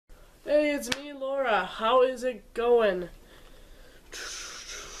Hey, it's me, Laura. How is it going?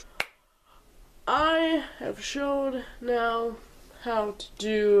 I have showed now how to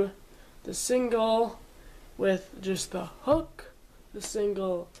do the single with just the hook, the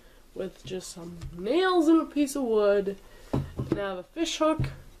single with just some nails and a piece of wood. Now the fish hook,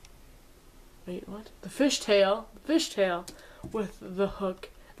 wait, what? The fishtail with the hook.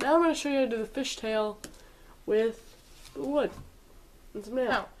 Now I'm going to show you how to do the fishtail with the wood and some nails.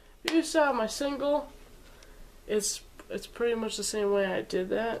 Now, if you saw my single, it's pretty much the same way I did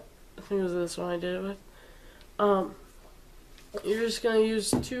that. I think it was this one I did it with. You're just gonna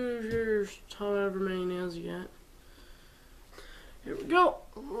use two of your however many nails you got. Here we go.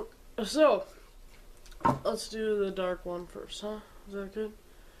 So let's do the dark one first, huh? Is that good?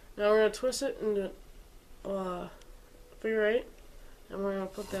 Now we're gonna twist it into figure 8, and we're gonna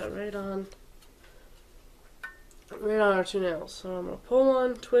put that right on our two nails. So I'm gonna pull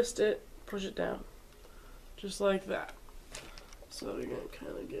one, twist it, push it down, just like that. So you're gonna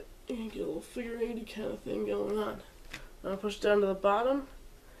kind of get a little figure 80 kind of thing going on. Now push it down to the bottom.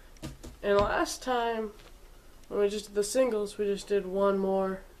 And last time when we just did the singles, we just did one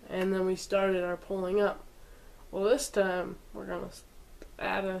more, and then we started our pulling up. Well, this time we're gonna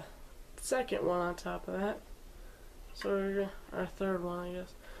add a second one on top of that. So we're gonna, our third one, I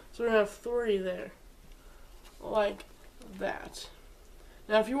guess. So we're gonna have 3 there, like that.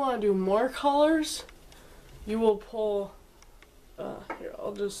 Now, if you want to do more colors, you will pull. Here,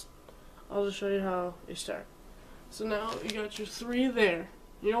 I'll just show you how you start. So now you got your 3 there.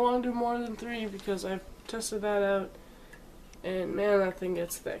 You don't want to do more than 3 because I've tested that out, and man, that thing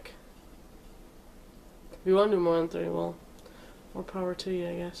gets thick. If you want to do more than 3, well, more power to you,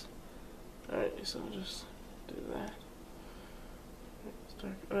 I guess. Alright, so just do that.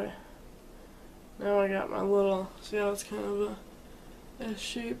 Alright. Now I got my little, see how it's kind of a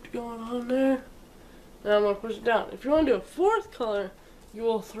S-shaped going on there? Now I'm going to push it down. If you want to do a 4th color, you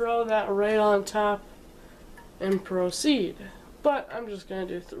will throw that right on top and proceed. But I'm just going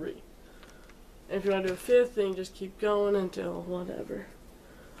to do 3. And if you want to do a 5th, then you just keep going until whatever.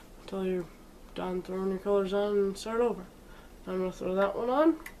 Until you're done throwing your colors on and start over. I'm going to throw that one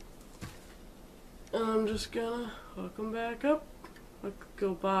on. And I'm just going to hook them back up.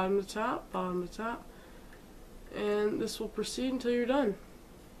 Go bottom to top, bottom to top. And this will proceed until you're done.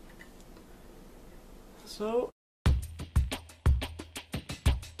 So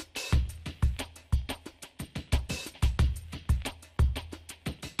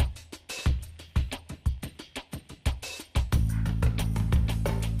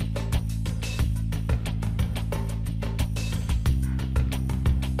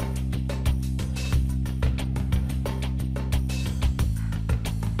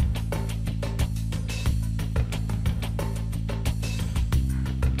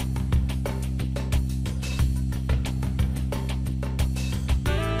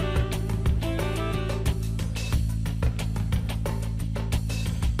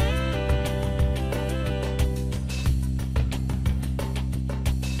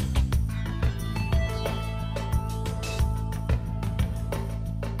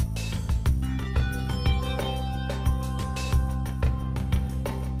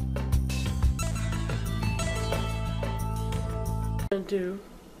do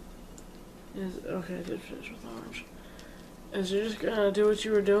is, okay, I did finish with orange, is you're just gonna do what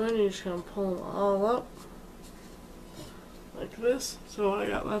you were doing. You're just gonna pull them all up like this. So what I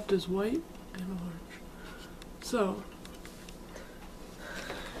got left is white and orange. So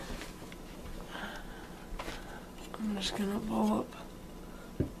I'm just gonna pull up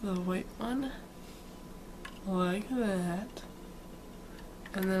the white one like that,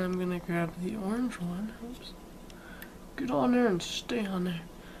 and then I'm gonna grab the orange one. Oops. Get on there and stay on there.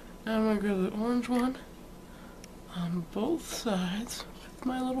 Now I'm going to grab the orange one on both sides with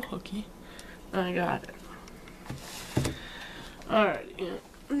my little hooky. I got it. Alright,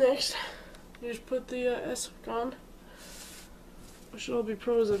 next, you just put the S-hook on. We should all be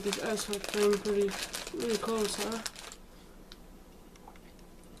pros at this S-hook thing pretty close, huh?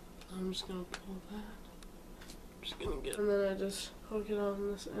 I'm just going to pull that. Just going to get, and then I just hook it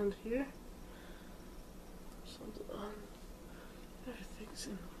on this end here. Something on. Everything's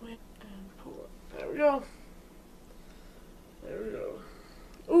in the way, and pull it. There we go. There we go.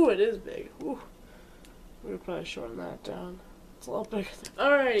 Ooh, it is big. Ooh. We would probably shorten that down. It's a lot bigger.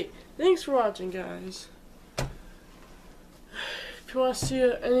 Alrighty. Thanks for watching, guys. If you want to see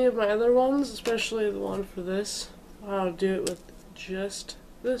any of my other ones, especially the one for this, I'll do it with just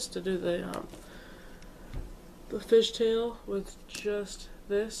this to do the fishtail with just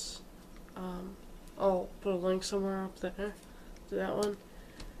this. I'll put a link somewhere up there to that one.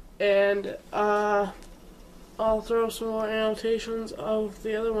 And I'll throw some more annotations of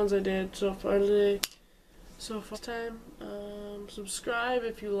the other ones I did so far today. So for time, subscribe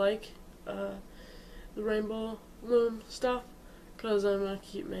if you like the rainbow loom stuff, because I'm gonna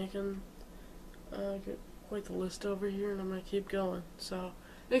keep making get quite the list over here, and I'm gonna keep going. So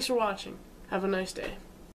thanks for watching. Have a nice day.